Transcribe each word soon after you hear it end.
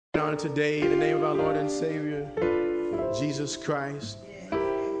Honor today in the name of our Lord and Savior, Jesus Christ.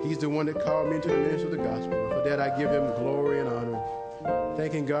 He's the one that called me into the ministry of the gospel. For that, I give him glory and honor.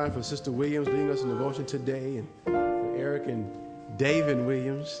 Thanking God for Sister Williams leading us in devotion today, and for Eric and David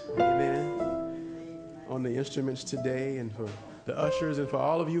Williams, amen, on the instruments today, and for the ushers and for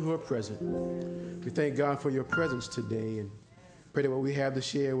all of you who are present. We thank God for your presence today, and pray that what we have to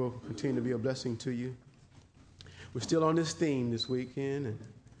share will continue to be a blessing to you. We're still on this theme this weekend,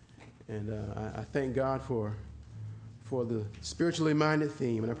 and I thank God for the spiritually minded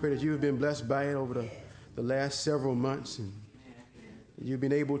theme, and I pray that you have been blessed by it over the last several months, and you've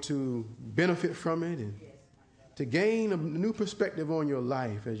been able to benefit from it and to gain a new perspective on your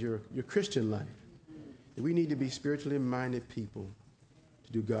life as your Christian life. And we need to be spiritually minded people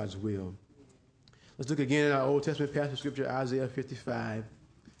to do God's will. Let's look again at our Old Testament passage of Scripture, Isaiah 55.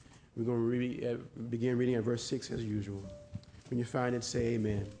 We're going to begin reading at verse 6 as usual. When you find it, say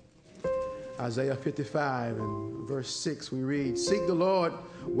amen. Isaiah 55 and verse 6, we read, "Seek the Lord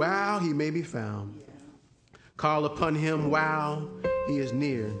while he may be found. Call upon him while he is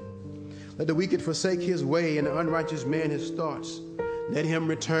near. Let the wicked forsake his way and the unrighteous man his thoughts. Let him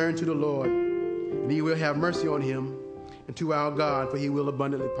return to the Lord, and he will have mercy on him, and to our God, for he will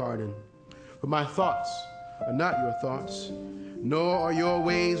abundantly pardon. For my thoughts are not your thoughts, nor are your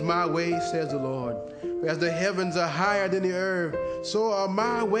ways my ways, says the Lord. For as the heavens are higher than the earth, so are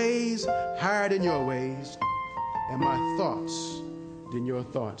my ways higher than your ways, and my thoughts than your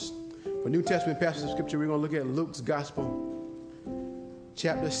thoughts." For New Testament passage of Scripture, we're going to look at Luke's Gospel,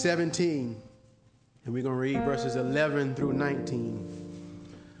 chapter 17, and we're going to read verses 11 through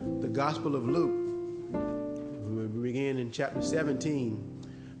 19. The Gospel of Luke, we begin in chapter 17,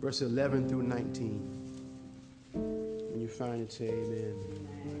 verses 11 through 19. When you find it, say amen.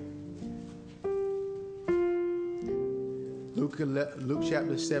 Luke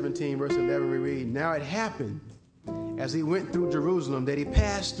chapter 17, verse 11, we read, "Now it happened, as he went through Jerusalem, that he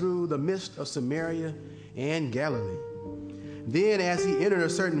passed through the midst of Samaria and Galilee. Then as he entered a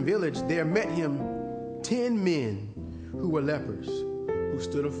certain village, there met him 10 men who were lepers, who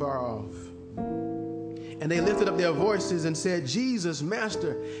stood afar off. And they lifted up their voices and said, 'Jesus,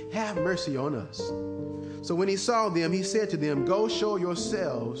 Master, have mercy on us.' So when he saw them, he said to them, 'Go show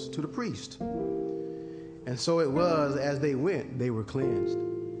yourselves to the priest.' And so it was, as they went, they were cleansed.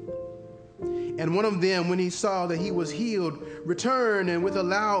 And one of them, when he saw that he was healed, returned and with a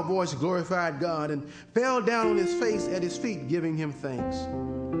loud voice glorified God and fell down on his face at his feet, giving him thanks.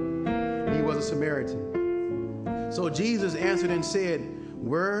 He was a Samaritan. So Jesus answered and said,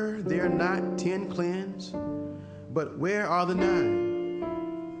 'Were there not 10 cleansed? But where are the 9?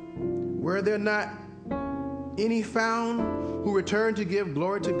 Were there not any found who returned to give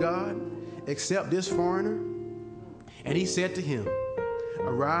glory to God, except this foreigner?' And he said to him,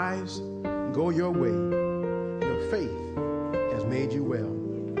 'Arise, go your way. Your faith has made you well.'"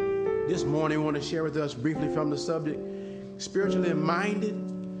 This morning, I want to share with us briefly from the subject, spiritually minded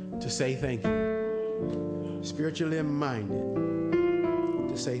to say thank you. Spiritually minded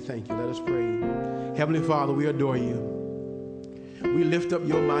to say thank you. Let us pray. Heavenly Father, we adore you. We lift up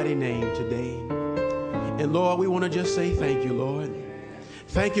your mighty name today. And Lord, we want to just say thank you, Lord.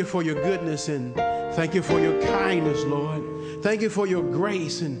 Thank you for your goodness, and thank you for your kindness, Lord. Thank you for your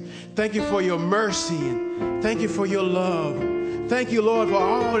grace, and thank you for your mercy, and thank you for your love. Thank you, Lord, for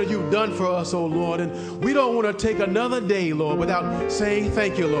all that you've done for us, oh Lord. And we don't want to take another day, Lord, without saying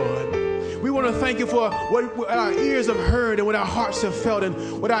thank you, Lord. We want to thank you for what our ears have heard and what our hearts have felt and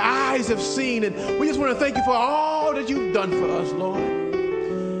what our eyes have seen. And we just want to thank you for all that you've done for us, Lord.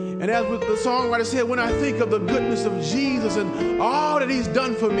 And as the songwriter said, when I think of the goodness of Jesus and all that he's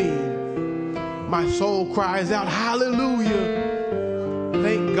done for me, my soul cries out, hallelujah.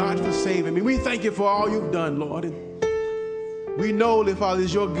 Thank God for saving me. We thank you for all you've done, Lord. And we know that, Father,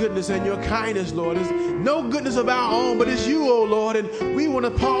 it's your goodness and your kindness, Lord. It's no goodness of our own, but it's you, oh Lord. And we want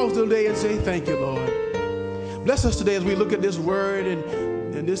to pause today and say thank you, Lord. Bless us today as we look at this word and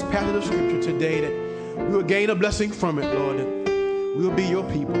this passage of Scripture today, that we will gain a blessing from it, Lord. And we will be your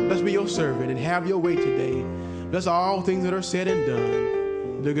people. Let's be your servant and have your way today. Bless all things that are said and done.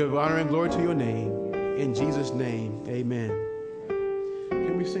 To give honor and glory to your name. In Jesus' name, amen.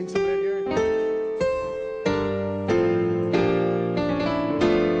 Can we sing some of that, Eric?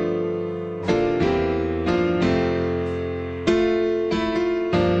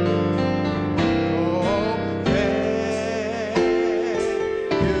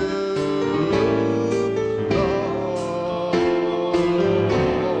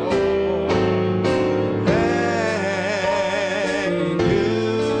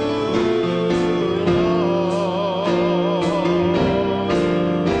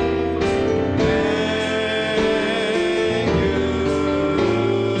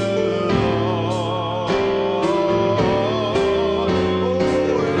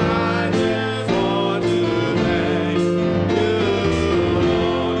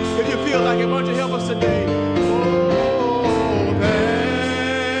 like it. Why don't you help us today?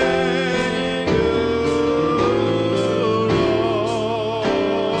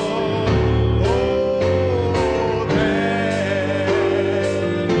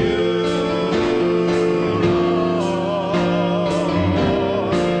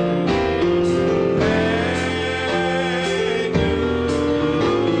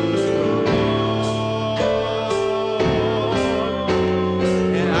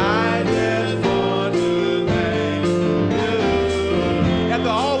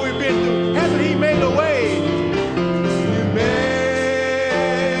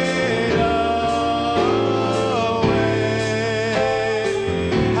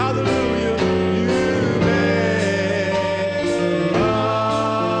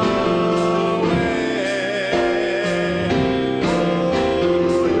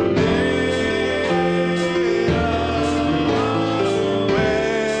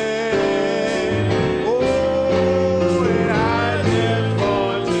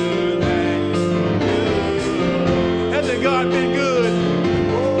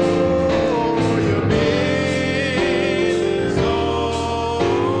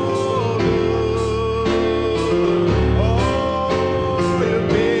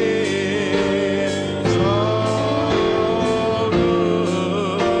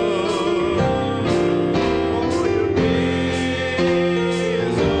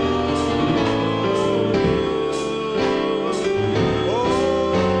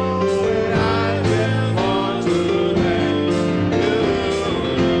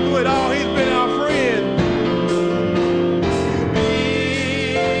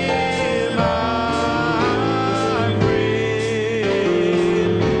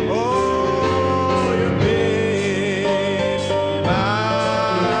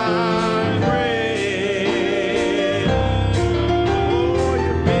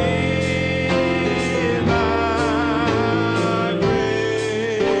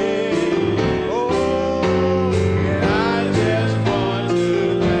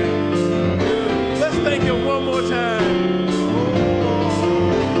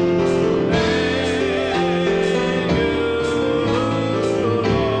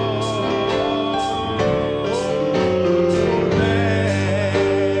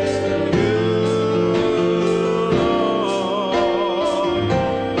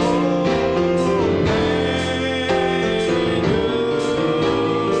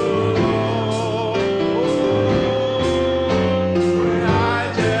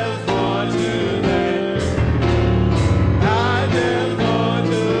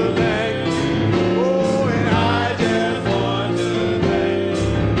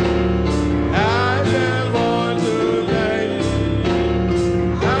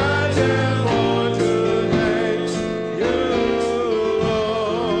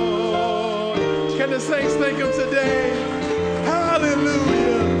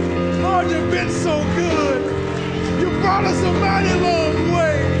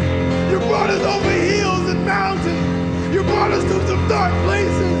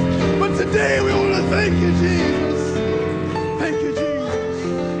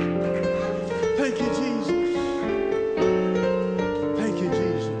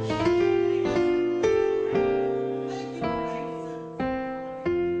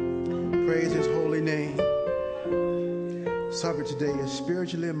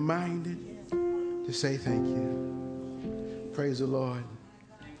 Spiritually minded to say thank you. Praise the Lord.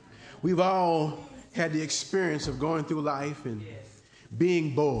 We've all had the experience of going through life and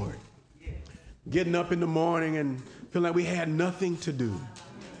being bored, getting up in the morning and feeling like we had nothing to do.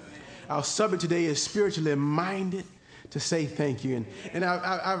 Our subject today is spiritually minded to say thank you. And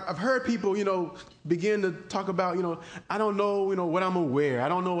I've heard people, begin to talk about, I don't know, what I'm aware. I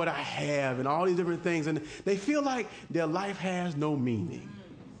don't know what I have and all these different things. And they feel like their life has no meaning.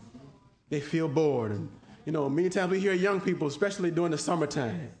 They feel bored. And, many times we hear young people, especially during the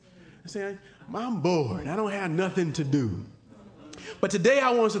summertime, say, I'm bored. I don't have nothing to do. But today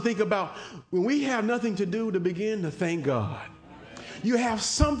I want us to think about when we have nothing to do, to begin to thank God. You have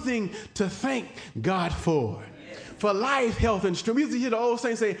something to thank God for life, health, and strength. We used to hear the old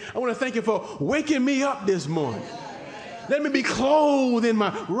saints say, I want to thank you for waking me up this morning. Let me be clothed in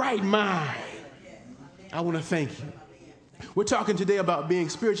my right mind. I want to thank you. We're talking today about being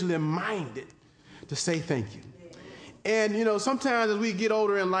spiritually minded to say thank you. And, sometimes as we get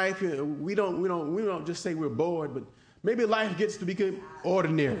older in life, we don't just say we're bored, but maybe life gets to become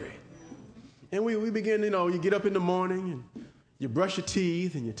ordinary. And we begin, you get up in the morning and you brush your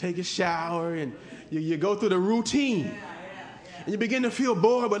teeth and you take a shower and you go through the routine. And you begin to feel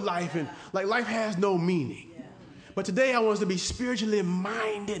bored with life and like life has no meaning. But today I want us to be spiritually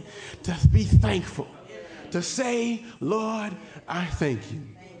minded, to be thankful, to say, Lord, I thank you.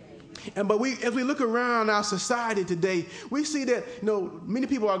 But as we look around our society today, we see that, many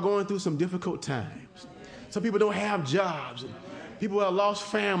people are going through some difficult times. Some people don't have jobs. And people have lost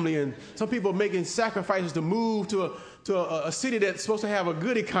family, and some people are making sacrifices to move to a city that's supposed to have a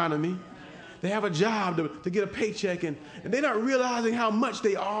good economy. They have a job to get a paycheck, and they're not realizing how much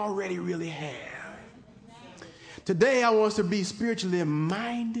they already really have. Today, I want us to be spiritually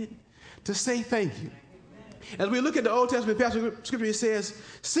minded to say thank you. As we look at the Old Testament passage of Scripture, it says,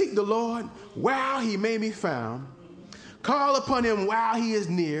 seek the Lord while he may be found. Call upon him while he is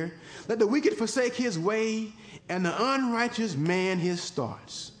near. Let the wicked forsake his way, and the unrighteous man his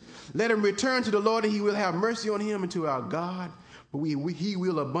thoughts. Let him return to the Lord, and he will have mercy on him and to our God, for he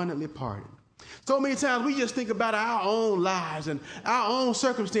will abundantly pardon. So many times we just think about our own lives and our own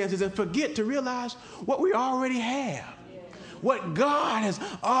circumstances and forget to realize what we already have, what God has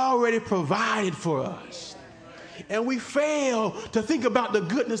already provided for us. And we fail to think about the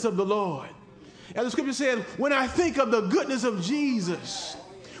goodness of the Lord. As the scripture says, when I think of the goodness of Jesus,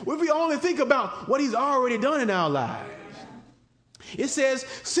 if we only think about what he's already done in our lives, it says,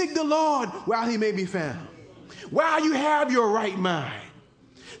 seek the Lord while he may be found, while you have your right mind.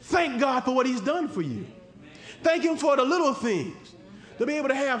 Thank God for what he's done for you. Thank him for the little things, to be able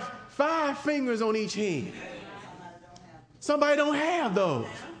to have 5 fingers on each hand. Somebody don't have those.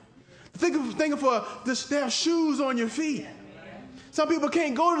 Thank him for to have shoes on your feet. Some people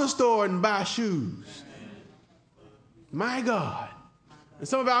can't go to the store and buy shoes. My God. And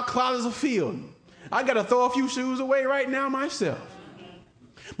some of our closets are filled. I got to throw a few shoes away right now myself.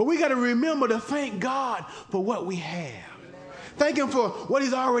 But we got to remember to thank God for what we have. Thank him for what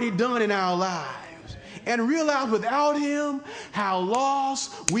he's already done in our lives. And realize without him how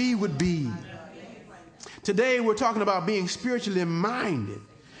lost we would be. Today we're talking about being spiritually minded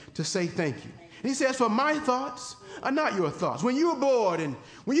to say thank you. And he says, for my thoughts are not your thoughts. When you're bored and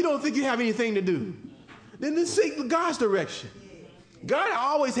when you don't think you have anything to do, then seek God's direction. God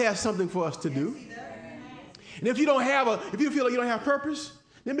always has something for us to do. And if you feel like you don't have purpose,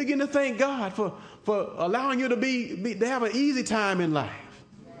 then begin to thank God for allowing you to have an easy time in life.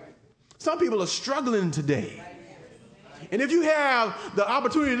 Some people are struggling today. And if you have the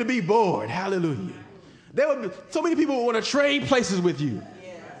opportunity to be bored, hallelujah, so many people want to trade places with you.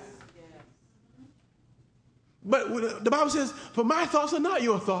 But the Bible says, for my thoughts are not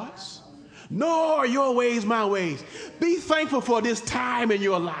your thoughts, nor are your ways my ways. Be thankful for this time in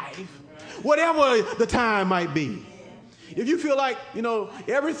your life, whatever the time might be. If you feel like,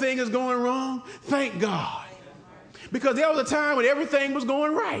 everything is going wrong, thank God. Because there was a time when everything was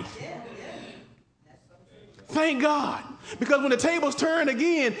going right. Thank God. Because when the tables turn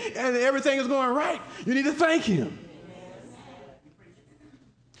again and everything is going right, you need to thank him.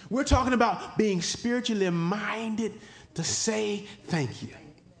 We're talking about being spiritually minded to say thank you.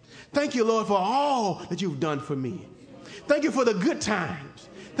 Thank you, Lord, for all that you've done for me. Thank you for the good times.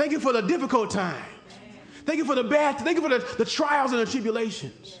 Thank you for the difficult times. Thank you for the bad. Thank you for the trials and the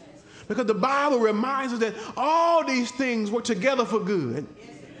tribulations. Because the Bible reminds us that all these things work together for good.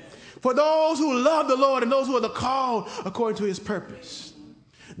 For those who love the Lord and those who are called according to his purpose.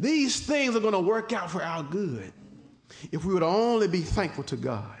 These things are going to work out for our good if we would only be thankful to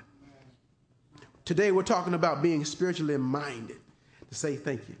God. Today we're talking about being spiritually minded to say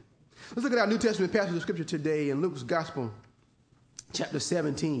thank you. Let's look at our New Testament passage of scripture today in Luke's Gospel, chapter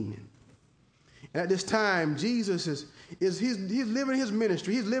 17. And at this time, Jesus he's living his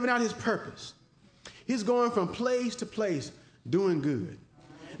ministry. He's living out his purpose. He's going from place to place doing good.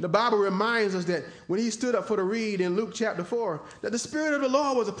 The Bible reminds us that when he stood up for the reed in Luke chapter 4, that the Spirit of the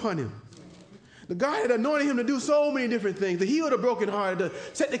Lord was upon him. The God had anointed him to do so many different things, to heal the brokenhearted, to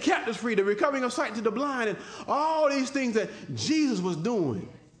set the captives free, the recovering of sight to the blind, and all these things that Jesus was doing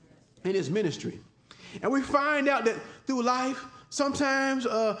in his ministry. And we find out that through life, sometimes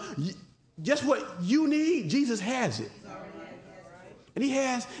just what you need, Jesus has it. And he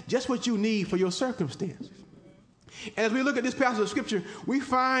has just what you need for your circumstances. And as we look at this passage of scripture, we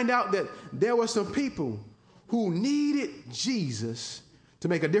find out that there were some people who needed Jesus to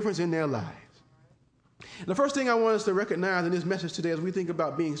make a difference in their lives. And the first thing I want us to recognize in this message today as we think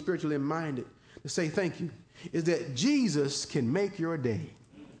about being spiritually minded to say thank you is that Jesus can make your day.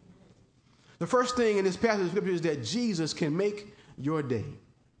 The first thing in this passage of scripture is that Jesus can make your day.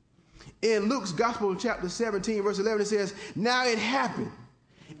 In Luke's Gospel, chapter 17, verse 11, it says, now it happened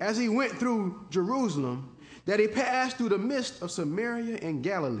as he went through Jerusalem that he passed through the midst of Samaria and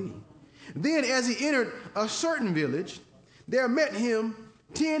Galilee. Then as he entered a certain village, there met him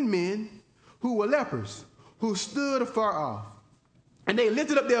 10 men who were lepers, who stood afar off. And they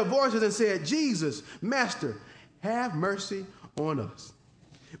lifted up their voices and said, Jesus, Master, have mercy on us.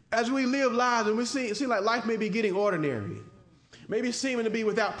 As we live lives and it seems like life may be getting ordinary, maybe seeming to be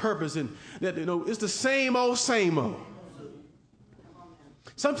without purpose, and that, it's the same old, same old.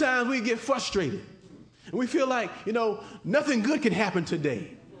 Sometimes we get frustrated and we feel like, nothing good can happen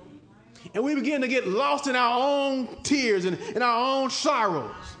today. And we begin to get lost in our own tears and in our own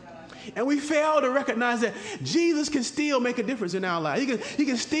sorrows. And we fail to recognize that Jesus can still make a difference in our lives. He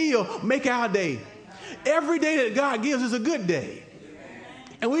can still make our day. Every day that God gives is a good day.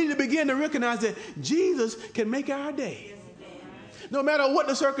 And we need to begin to recognize that Jesus can make our day. No matter what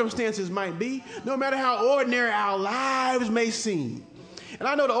the circumstances might be, no matter how ordinary our lives may seem. And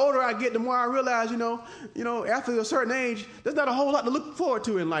I know the older I get, the more I realize, after a certain age, there's not a whole lot to look forward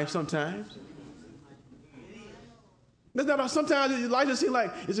to in life sometimes. Sometimes life just seems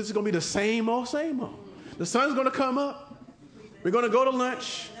like it's just going to be the same old, same old. The sun's going to come up. We're going to go to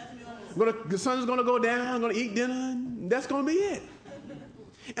lunch. The sun's going to go down. I'm going to eat dinner. And that's going to be it.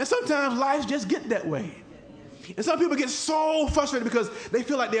 And sometimes life just gets that way. And some people get so frustrated because they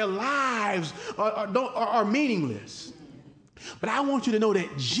feel like their lives are meaningless. But I want you to know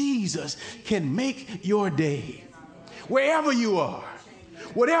that Jesus can make your day. Wherever you are,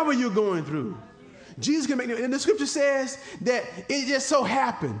 whatever you're going through, Jesus can make it. And the scripture says that it just so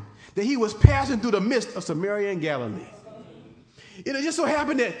happened that he was passing through the midst of Samaria and Galilee. It just so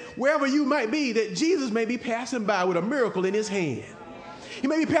happened that wherever you might be, that Jesus may be passing by with a miracle in his hand. He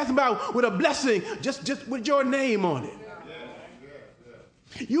may be passing by with a blessing just with your name on it.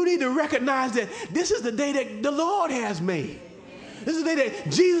 You need to recognize that this is the day that the Lord has made. This is the day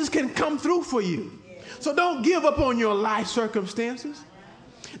that Jesus can come through for you. So don't give up on your life circumstances.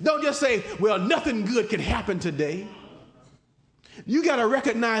 Don't just say, well, nothing good can happen today. You got to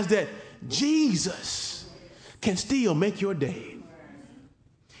recognize that Jesus can still make your day.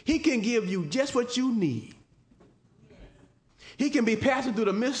 He can give you just what you need. He can be passing through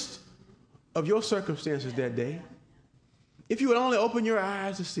the midst of your circumstances that day. If you would only open your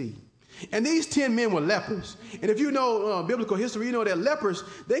eyes to see. And these 10 men were lepers. And if you know biblical history, you know that lepers,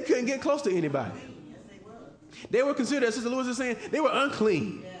 they couldn't get close to anybody. They were considered, as Sister Lewis is saying, they were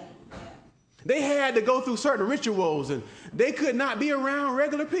unclean. They had to go through certain rituals, and they could not be around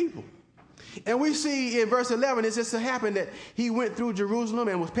regular people. And we see in verse 11, it just so happened that he went through Jerusalem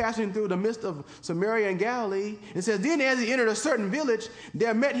and was passing through the midst of Samaria and Galilee. It says, then as he entered a certain village,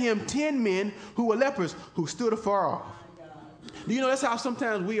 there met him 10 men who were lepers, who stood afar off. Do you know that's how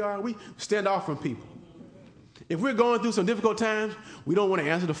sometimes we are? We stand off from people. If we're going through some difficult times, we don't want to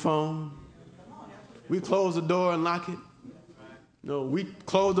answer the phone. We close the door and lock it. No, we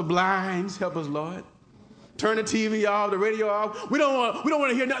close the blinds. Help us, Lord. Turn the TV off, the radio off. We don't want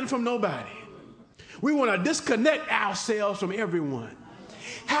to hear nothing from nobody. We want to disconnect ourselves from everyone.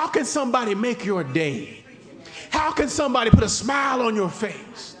 How can somebody make your day? How can somebody put a smile on your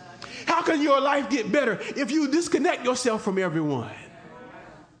face? How can your life get better if you disconnect yourself from everyone?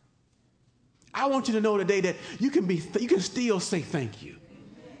 I want you to know today that you can still say thank you.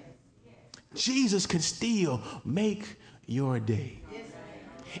 Jesus can still make your day.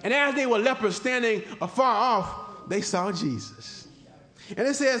 And as they were lepers standing afar off, they saw Jesus. And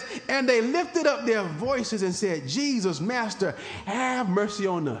it says, and they lifted up their voices and said, Jesus, Master, have mercy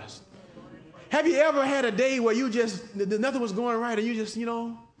on us. Have you ever had a day where nothing was going right and you just,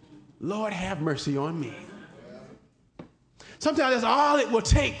 Lord, have mercy on me? Sometimes that's all it will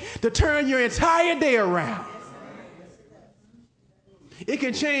take to turn your entire day around. It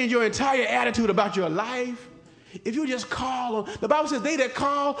can change your entire attitude about your life. If you just call on, the Bible says, they that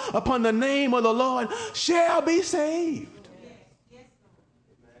call upon the name of the Lord shall be saved.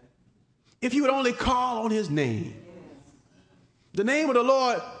 If you would only call on his name. The name of the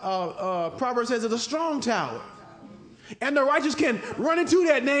Lord, Proverbs says, is a strong tower. And the righteous can run into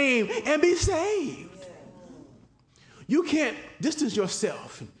that name and be saved. You can't distance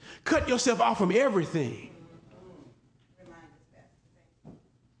yourself, cut yourself off from everything.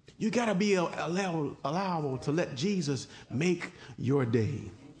 You got to be allowable to let Jesus make your day.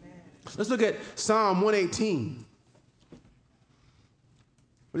 Let's look at Psalm 118.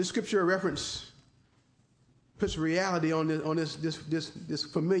 This scripture reference puts reality on this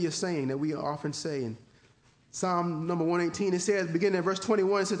familiar saying that we often say. In Psalm number 118, it says, beginning in verse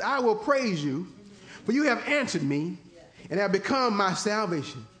 21, it says, I will praise you, for you have answered me and have become my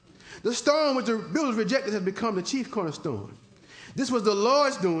salvation. The stone which the builders rejected has become the chief cornerstone. This was the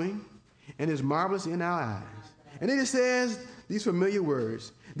Lord's doing, and is marvelous in our eyes. And then it says these familiar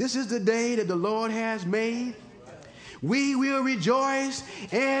words. This is the day that the Lord has made. We will rejoice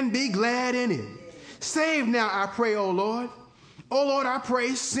and be glad in it. Save now, I pray, O Lord. O Lord, I pray,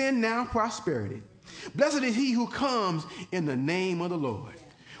 send now prosperity. Blessed is he who comes in the name of the Lord.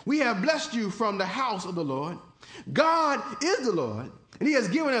 We have blessed you from the house of the Lord. God is the Lord, and he has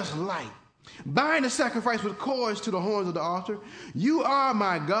given us light. Bind the sacrifice with cords to the horns of the altar. You are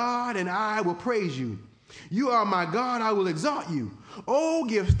my God, and I will praise you. You are my God, I will exalt you. Oh,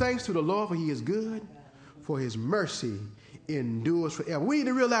 give thanks to the Lord, for he is good, for his mercy endures forever. We need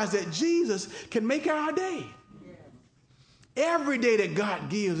to realize that Jesus can make our day. Every day that God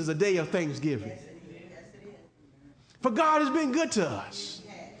gives is a day of thanksgiving. For God has been good to us.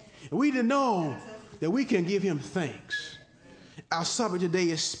 And we need to know that we can give him thanks. Our subject today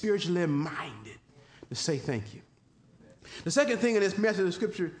is spiritually minded to say thank you. The second thing in this passage of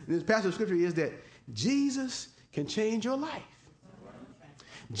scripture is that Jesus can change your life.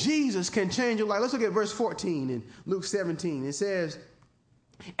 Jesus can change your life. Let's look at verse 14 in Luke 17. It says,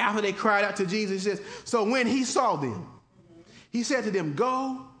 after they cried out to Jesus, it says, so when he saw them, he said to them,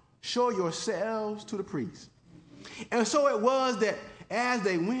 go show yourselves to the priest. And so it was that as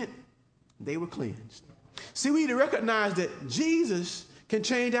they went, they were cleansed. See, we need to recognize that Jesus can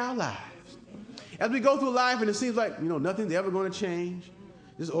change our lives. As we go through life and it seems like, nothing's ever going to change.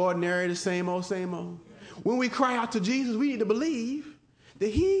 Just ordinary, the same old, same old. When we cry out to Jesus, we need to believe that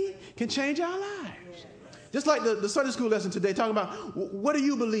he can change our lives. Just like the Sunday school lesson today, talking about what do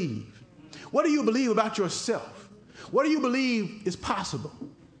you believe? What do you believe about yourself? What do you believe is possible?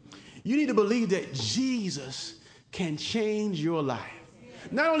 You need to believe that Jesus can change your life.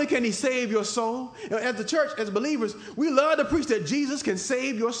 Not only can he save your soul, as the church, as believers, we love to preach that Jesus can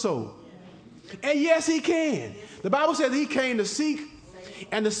save your soul. And yes, he can. The Bible says he came to seek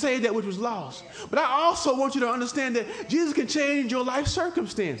and to save that which was lost. But I also want you to understand that Jesus can change your life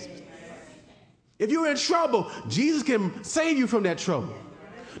circumstances. If you're in trouble, Jesus can save you from that trouble.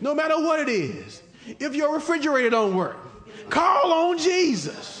 No matter what it is. If your refrigerator don't work, call on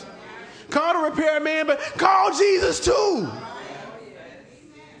Jesus. Call the repairman, but call Jesus too.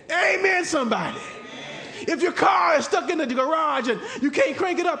 Amen, somebody. If your car is stuck in the garage and you can't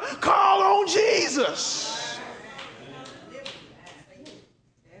crank it up, call on Jesus.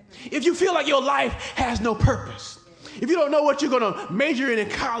 If you feel like your life has no purpose, if you don't know what you're going to major in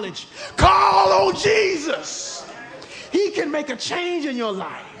college, call on Jesus. He can make a change in your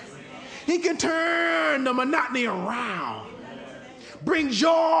life. He can turn the monotony around, bring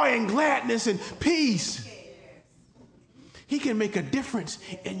joy and gladness and peace. He can make a difference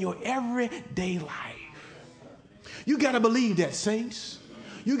in your everyday life. You got to believe that, saints.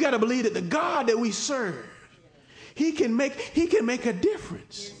 You got to believe that the God that we serve, he can make a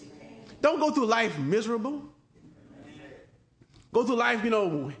difference. Don't go through life miserable. Go through life,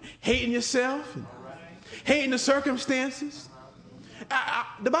 hating yourself, and hating the circumstances.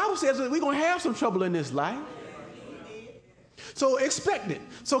 The Bible says that we're going to have some trouble in this life. So expect it.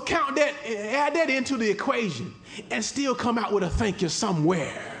 So count that, add that into the equation, and still come out with a thank you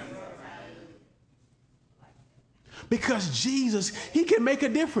somewhere. Because Jesus, he can make a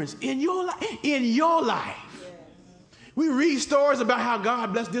difference in your life. We read stories about how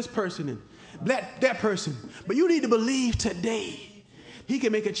God blessed this person and that person. But you need to believe today he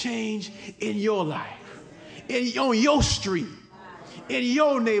can make a change in your life, on your street, in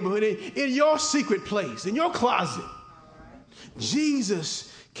your neighborhood, in your secret place, in your closet.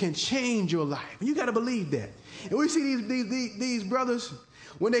 Jesus can change your life. And you got to believe that. And we see these brothers,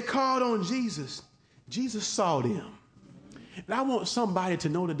 when they called on Jesus, Jesus saw them. And I want somebody to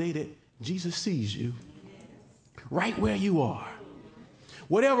know today that Jesus sees you right where you are.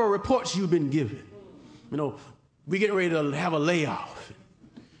 Whatever reports you've been given, we're getting ready to have a layoff.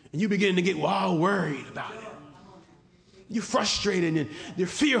 And you begin to get all worried about it. You're frustrated and you're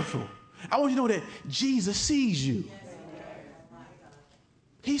fearful. I want you to know that Jesus sees you.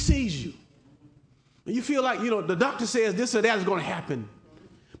 He sees you. And you feel like, the doctor says this or that is going to happen.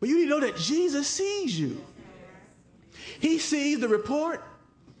 But you need to know that Jesus sees you. He sees the report.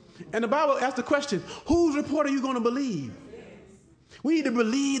 And the Bible asks the question, whose report are you going to believe? We need to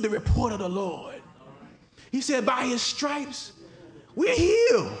believe the report of the Lord. He said, by his stripes, we're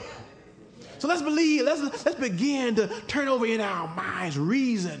healed. So let's believe, let's begin to turn over in our minds,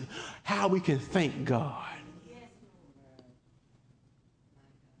 reason how we can thank God.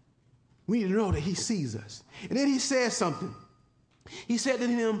 We need to know that he sees us. And then he says something. He said to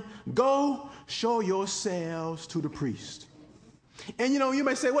him, go show yourselves to the priest. And you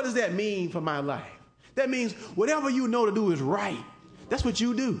may say, what does that mean for my life? That means whatever you know to do is right. That's what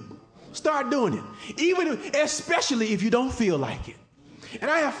you do. Start doing it. Especially if you don't feel like it. And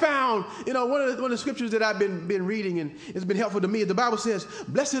I have found, one of the scriptures that I've been reading, and it's been helpful to me. The Bible says,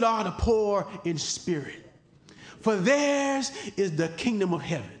 blessed are the poor in spirit, for theirs is the kingdom of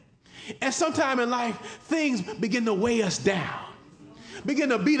heaven. And sometime in life, things begin to weigh us down, begin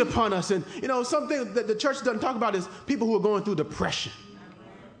to beat upon us. And, something that the church doesn't talk about is people who are going through depression.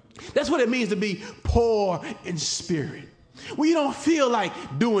 That's what it means to be poor in spirit. When you don't feel like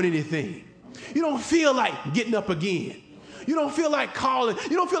doing anything. You don't feel like getting up again. You don't feel like calling.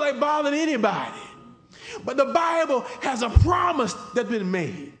 You don't feel like bothering anybody. But the Bible has a promise that's been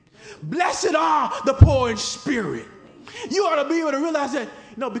made. Blessed are the poor in spirit. You ought to be able to realize that,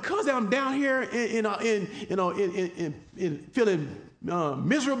 because I'm down here in feeling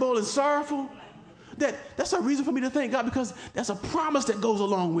miserable and sorrowful, that's a reason for me to thank God, because that's a promise that goes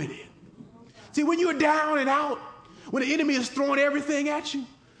along with it. See, when you're down and out, when the enemy is throwing everything at you,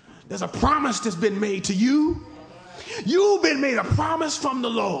 there's a promise that's been made to you. You've been made a promise from the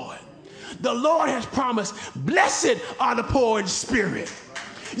Lord. The Lord has promised, blessed are the poor in spirit.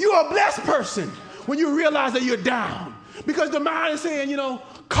 You're a blessed person when you realize that you're down, because the mind is saying,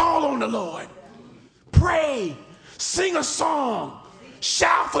 call on the Lord, pray, sing a song,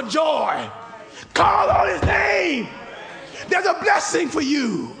 shout for joy, call on his name. There's a blessing for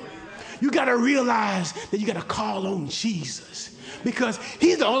you. You got to realize that you got to call on Jesus, because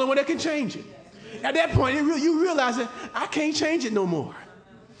he's the only one that can change it. At that point, you realize that I can't change it no more.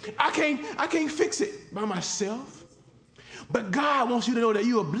 I can't fix it by myself. But God wants you to know that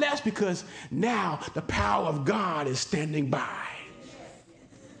you are blessed, because now the power of God is standing by.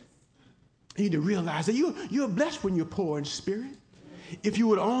 You need to realize that you're blessed when you're poor in spirit. If you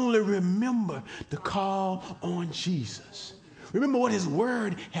would only remember to call on Jesus. Remember what his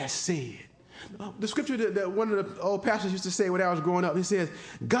word has said. The scripture that one of the old pastors used to say when I was growing up, he says,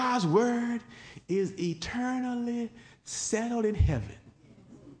 God's word is eternally settled in heaven.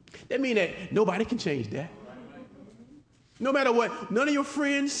 That means that nobody can change that. No matter what none of your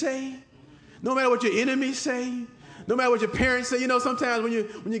friends say, no matter what your enemies say, no matter what your parents say. Sometimes when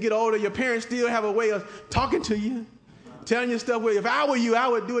you get older, your parents still have a way of talking to you, telling you stuff. Well, if I were you, I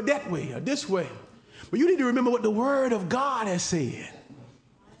would do it that way or this way. But you need to remember what the word of God has said.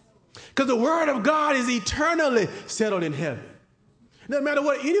 Because the word of God is eternally settled in heaven. It doesn't matter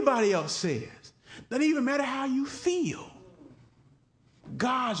what anybody else says. It doesn't even matter how you feel.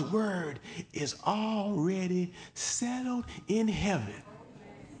 God's word is already settled in heaven.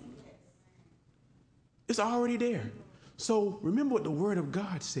 It's already there. So remember what the word of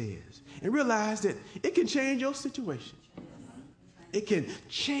God says and realize that it can change your situation. It can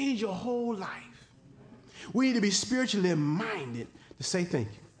change your whole life. We need to be spiritually minded to say thank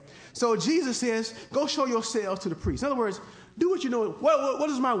you. So Jesus says, go show yourselves to the priest. In other words, do what you know. What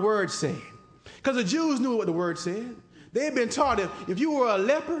does my word say? Because the Jews knew what the word said. They had been taught that if you were a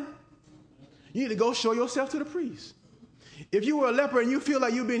leper, you need to go show yourself to the priest. If you were a leper and you feel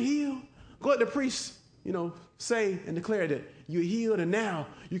like you've been healed, go let the priest, say and declare that you're healed and now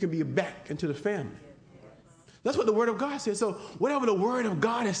you can be back into the family. That's what the word of God says. So whatever the word of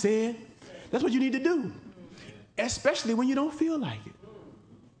God has said, that's what you need to do, especially when you don't feel like it.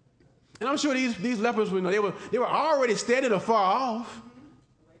 And I'm sure these lepers, they were already standing afar off.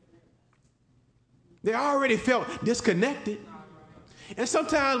 They already felt disconnected. And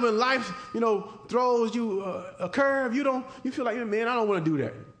sometimes when life, throws you a curve, you feel like, man, I don't want to do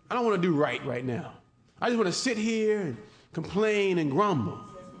that. I don't want to do right now. I just want to sit here and complain and grumble.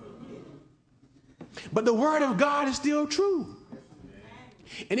 But the word of God is still true.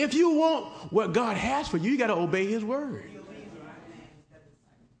 And if you want what God has for you, you got to obey his word.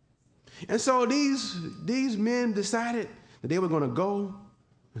 And so these men decided that they were going to go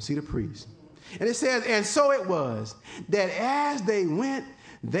and see the priest. And it says, and so it was that as they went,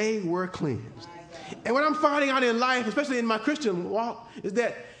 they were cleansed. And what I'm finding out in life, especially in my Christian walk, is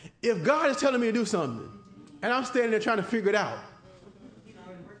that if God is telling me to do something and I'm standing there trying to figure it out,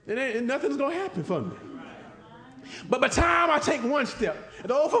 then nothing's going to happen for me. But by the time I take one step, and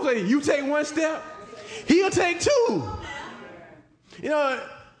the old folks say, you take one step, he'll take two.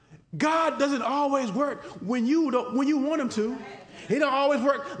 God doesn't always work when you want him to. He don't always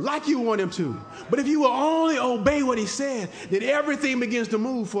work like you want him to. But if you will only obey what he said, then everything begins to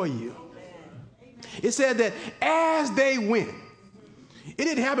move for you. It said that as they went, it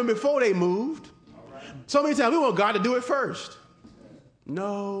didn't happen before they moved. So many times we want God to do it first.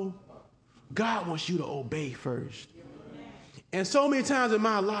 No, God wants you to obey first. And so many times in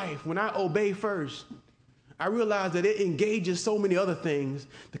my life, when I obey first, I realize that it engages so many other things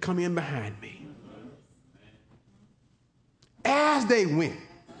to come in behind me. As they went,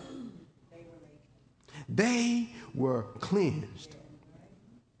 they were cleansed.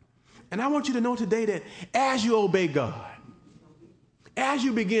 And I want you to know today that as you obey God, as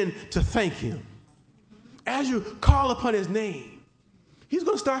you begin to thank him, as you call upon his name, he's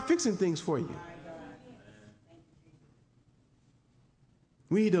going to start fixing things for you.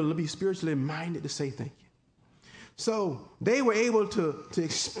 We need to be spiritually minded to say thank you. So they were able to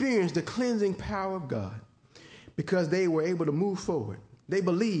experience the cleansing power of God because they were able to move forward. They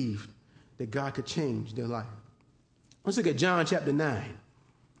believed that God could change their life. Let's look at John chapter 9,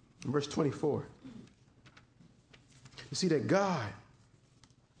 verse 24. You see that God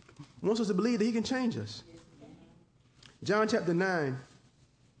wants us to believe that he can change us. John chapter 9,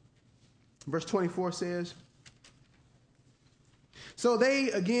 verse 24 says, so they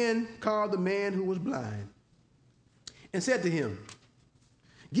again called the man who was blind and said to him,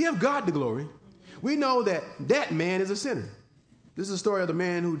 give God the glory. We know that that man is a sinner. This is the story of the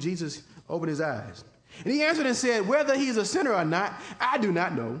man who Jesus opened his eyes. And he answered and said, whether he is a sinner or not, I do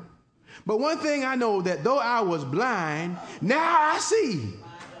not know. But one thing I know, that though I was blind, now I see.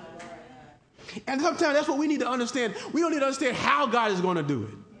 And sometimes that's what we need to understand. We don't need to understand how God is going to do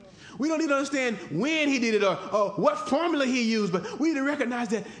it. We don't need to understand when he did it or what formula he used, but we need to recognize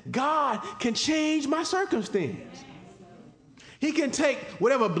that God can change my circumstance. He can take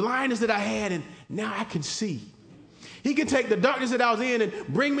whatever blindness that I had and now I can see. He can take the darkness that I was in and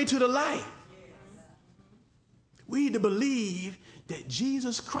bring me to the light. We need to believe that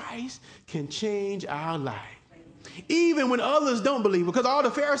Jesus Christ can change our life. Even when others don't believe, because all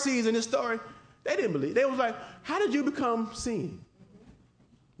the Pharisees in this story, they didn't believe. They was like, how did you become seeing?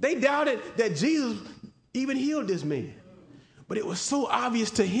 They doubted that Jesus even healed this man. But it was so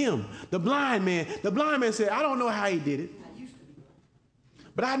obvious to him, the blind man. The blind man said, I don't know how he did it.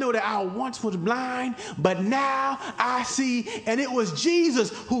 But I know that I once was blind, but now I see, and it was Jesus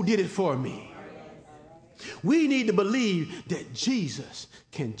who did it for me. We need to believe that Jesus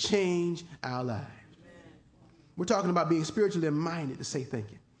can change our lives. We're talking about being spiritually minded to say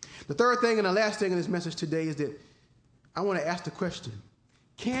thank you. The third thing and the last thing in this message today is that I want to ask the question,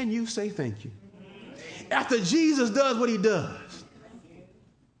 can you say thank you? After Jesus does what he does,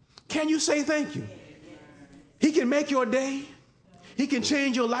 can you say thank you? He can make your day. He can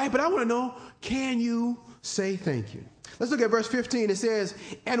change your life, but I want to know, can you say thank you? Let's look at verse 15. It says,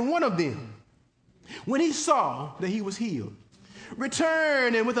 and one of them, when he saw that he was healed,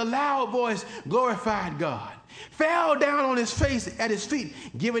 returned and with a loud voice glorified God, fell down on his face at his feet,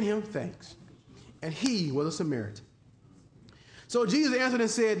 giving him thanks. And he was a Samaritan. So Jesus answered and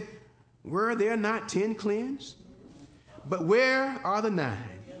said, were there not 10 cleansed? But where are the 9?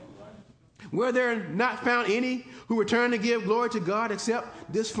 Were there not found any who returned to give glory to God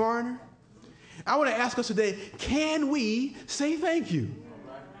except this foreigner? I want to ask us today, can we say thank you?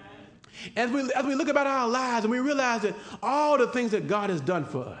 As we look about our lives and we realize that all the things that God has done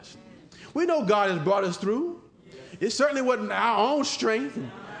for us, we know God has brought us through. It certainly wasn't our own strength,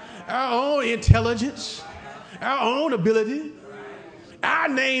 our own intelligence, our own ability. Our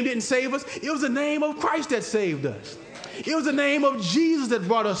name didn't save us. It was the name of Christ that saved us. It was the name of Jesus that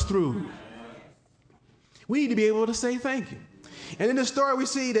brought us through. We need to be able to say thank you. And in the story, we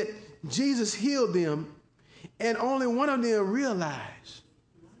see that Jesus healed them, and only one of them realized,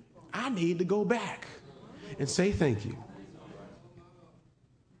 I need to go back and say thank you.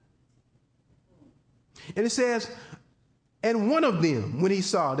 And it says, and one of them, when he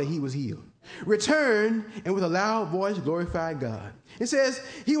saw that he was healed, returned and with a loud voice glorified God. It says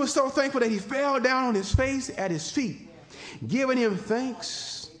he was so thankful that he fell down on his face at his feet, giving him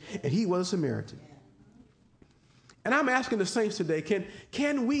thanks, and he was a Samaritan. And I'm asking the saints today,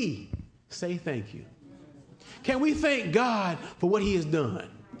 can we say thank you? Can we thank God for what he has done?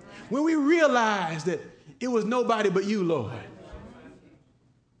 When we realize that it was nobody but you, Lord,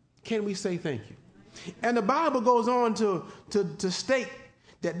 can we say thank you? And the Bible goes on to state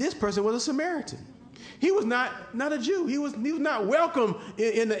that this person was a Samaritan. He was not a Jew. He was not welcome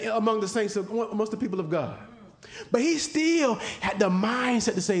among the saints, amongst the people of God. But he still had the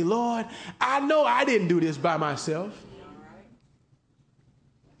mindset to say, Lord, I know I didn't do this by myself.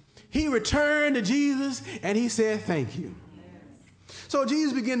 He returned to Jesus and he said, thank you. So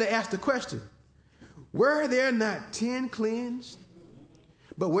Jesus began to ask the question, were there not 10 cleansed?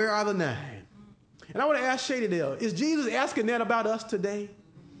 But where are the 9? And I want to ask Shadydale, is Jesus asking that about us today?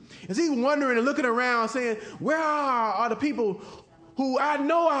 Is he wondering and looking around saying, where are the people who I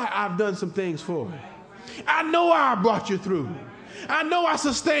know I've done some things for? I know I brought you through. I know I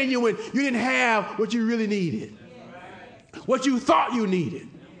sustained you when you didn't have what you really needed, what you thought you needed.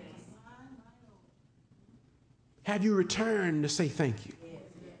 Have you returned to say thank you?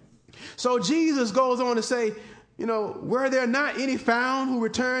 So Jesus goes on to say, were there not any found who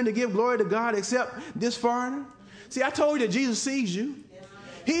returned to give glory to God except this foreigner? See, I told you that Jesus sees you.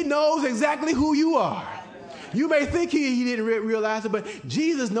 He knows exactly who you are. You may think he didn't realize it, but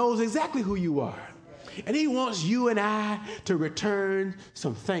Jesus knows exactly who you are. And he wants you and I to return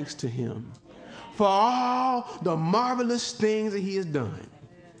some thanks to him for all the marvelous things that he has done.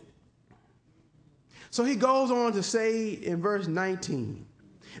 So he goes on to say in verse 19,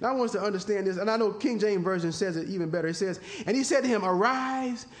 and I want us to understand this, and I know King James Version says it even better. It says, and he said to him,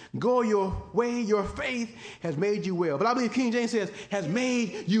 arise, go your way, your faith has made you well. But I believe King James says, has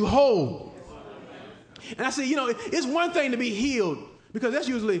made you whole. And I say, it's one thing to be healed, because that's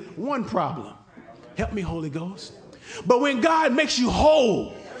usually one problem. Help me, Holy Ghost. But when God makes you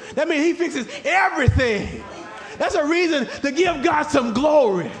whole, that means he fixes everything. That's a reason to give God some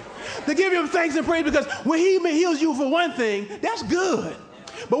glory, to give him thanks and praise, because when he heals you for one thing, that's good.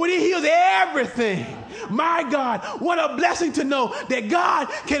 But when he heals everything, my God, what a blessing to know that God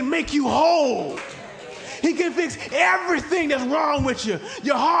can make you whole. He can fix everything that's wrong with you,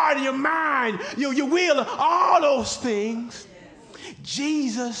 your heart, your mind, your will, all those things.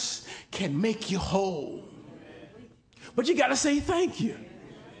 Jesus can make you whole. But you got to say thank you.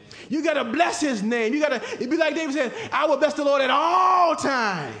 You got to bless his name. You got to be like David said, I will bless the Lord at all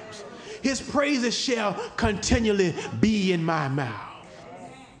times. His praises shall continually be in my mouth.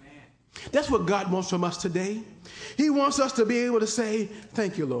 That's what God wants from us today. He wants us to be able to say,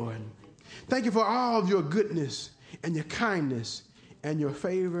 thank you, Lord. Thank you for all of your goodness and your kindness and your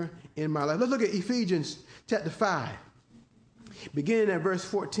favor in my life. Let's look at Ephesians chapter 5, beginning at verse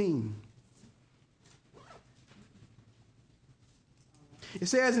 14. It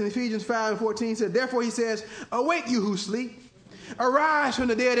says in Ephesians 5 and 14, it says, therefore he says, awake you who sleep, arise from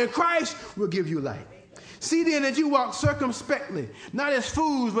the dead, and Christ will give you light. See then that you walk circumspectly, not as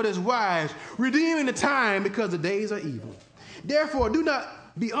fools, but as wise, redeeming the time because the days are evil. Therefore, do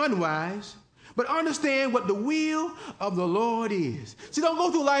not be unwise, but understand what the will of the Lord is. See, don't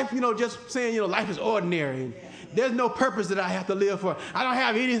go through life, just saying, life is ordinary. There's no purpose that I have to live for. I don't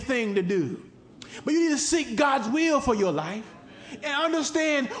have anything to do. But you need to seek God's will for your life and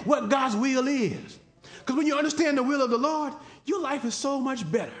understand what God's will is. Because when you understand the will of the Lord, your life is so much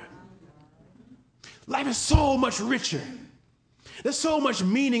better. Life is so much richer. There's so much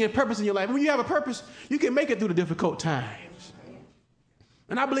meaning and purpose in your life. When you have a purpose, you can make it through the difficult times.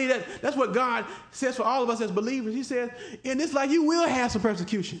 And I believe that's what God says for all of us as believers. He says, in this life, you will have some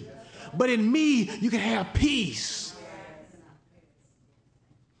persecution. But in me, you can have peace.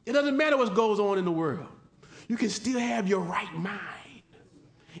 It doesn't matter what goes on in the world. You can still have your right mind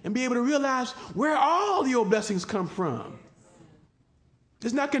and be able to realize where all your blessings come from.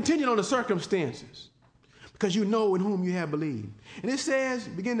 It's not contingent on the circumstances, because you know in whom you have believed. And it says,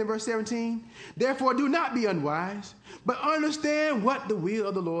 beginning in verse 17, therefore do not be unwise, but understand what the will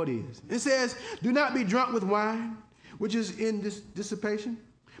of the Lord is. It says, do not be drunk with wine, which is in dissipation,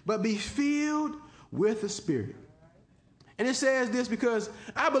 but be filled with the Spirit. And it says this because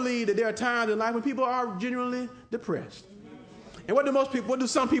I believe that there are times in life when people are genuinely depressed. And what do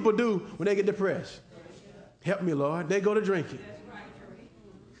some people do when they get depressed? Help me, Lord. They go to drinking.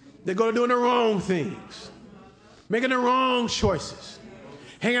 They go to doing the wrong things, making the wrong choices,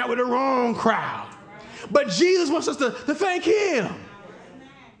 hang out with the wrong crowd. But Jesus wants us to thank him.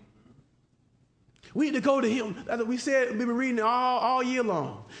 We need to go to him. As we said, we've been reading all year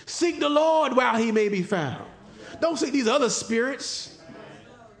long. Seek the Lord while he may be found. Don't seek these other spirits.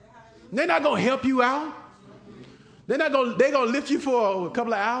 They're not going to help you out. They're going to lift you for a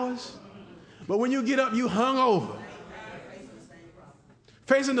couple of hours. But when you get up, you hung over,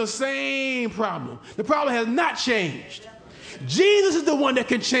 facing the same problem. The problem has not changed. Jesus is the one that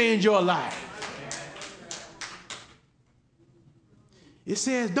can change your life. It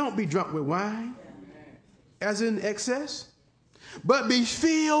says, don't be drunk with wine, as in excess, but be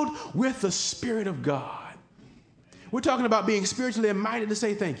filled with the Spirit of God. We're talking about being spiritually minded to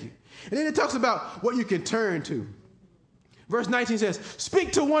say thank you. And then it talks about what you can turn to. Verse 19 says,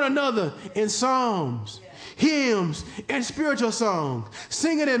 speak to one another in psalms, hymns, and spiritual songs,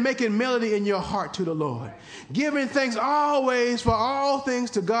 singing and making melody in your heart to the Lord, giving thanks always for all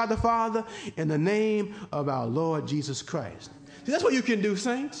things to God the Father in the name of our Lord Jesus Christ. See, that's what you can do,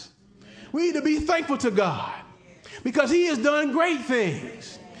 saints. We need to be thankful to God because he has done great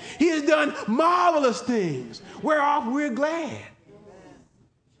things. He has done marvelous things, whereof we're glad.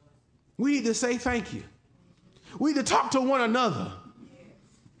 We need to say thank you. We need to talk to one another.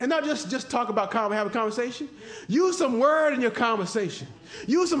 And not just talk about have a conversation. Use some word in your conversation.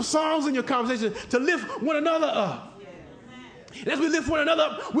 Use some songs in your conversation to lift one another up. And as we lift one another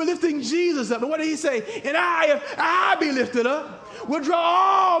up, we're lifting Jesus up. And what did he say? And I, if I be lifted up, will draw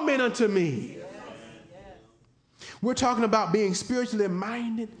all men unto me. We're talking about being spiritually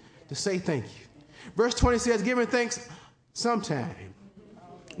minded to say thank you. Verse 20 says, giving thanks sometime.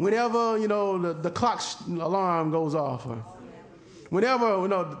 Whenever, the clock's alarm goes off, or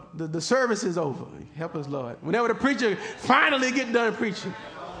whenever, the service is over. Help us, Lord. Whenever the preacher finally gets done preaching.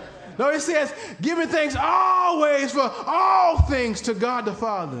 No, it says, giving thanks always for all things to God the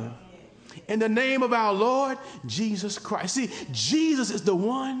Father in the name of our Lord Jesus Christ. See, Jesus is the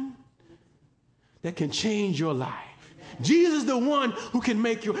one that can change your life. Jesus is the one who can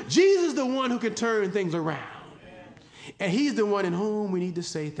Jesus is the one who can turn things around. And he's the one in whom we need to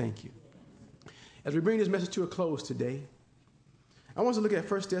say thank you. As we bring this message to a close today, I want to look at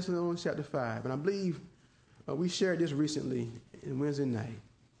 1 Thessalonians chapter 5. And I believe we shared this recently in Wednesday night.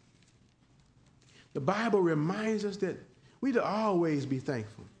 The Bible reminds us that we need to always be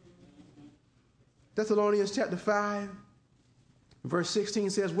thankful. Thessalonians chapter 5, verse 16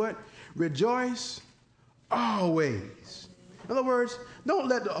 says what? Rejoice always. In other words, don't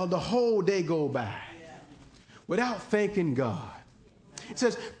let the whole day go by without thanking God. It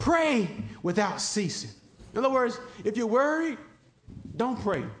says pray without ceasing. In other words, if you're worried, don't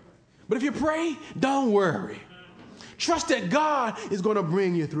pray. But if you pray, don't worry. Trust that God is going to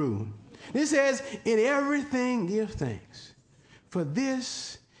bring you through. It says, in everything give thanks, for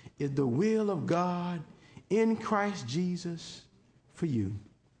this is the will of God in Christ Jesus for you.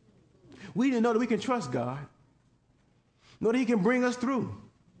 We need to know that we can trust God. Know that he can bring us through.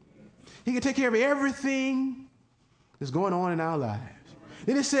 He can take care of everything that's going on in our lives.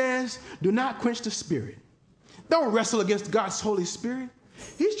 Then it says, do not quench the spirit. Don't wrestle against God's Holy Spirit.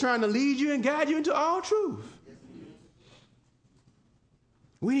 He's trying to lead you and guide you into all truth.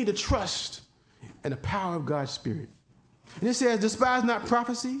 We need to trust in the power of God's Spirit. And it says, despise not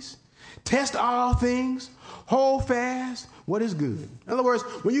prophecies, test all things, hold fast what is good. In other words,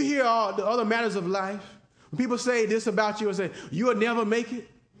 when you hear all the other matters of life, when people say this about you and say, you'll never make it,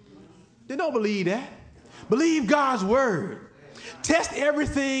 they don't believe that. Believe God's word. Test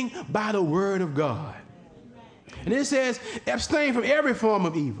everything by the word of God. And it says, abstain from every form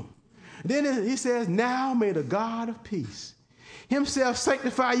of evil. Then he says, now may the God of peace himself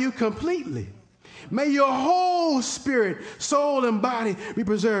sanctify you completely. May your whole spirit, soul, and body be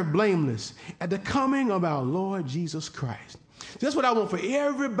preserved blameless at the coming of our Lord Jesus Christ. That's what I want for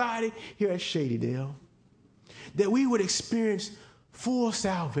everybody here at Shadydale, that we would experience full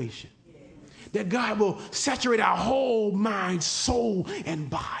salvation, that God will saturate our whole mind, soul, and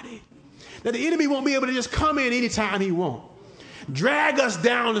body, that the enemy won't be able to just come in anytime he wants, drag us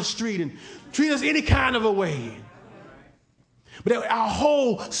down the street and treat us any kind of a way. But that our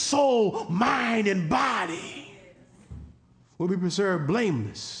whole soul, mind, and body will be preserved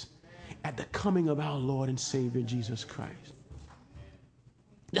blameless at the coming of our Lord and Savior, Jesus Christ.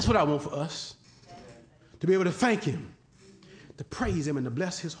 That's what I want for us, to be able to thank him, to praise him, and to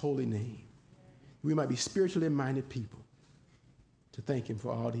bless his holy name. We might be spiritually minded people to thank him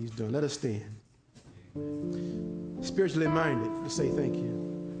for all that he's done. Let us stand. Spiritually minded to say thank you.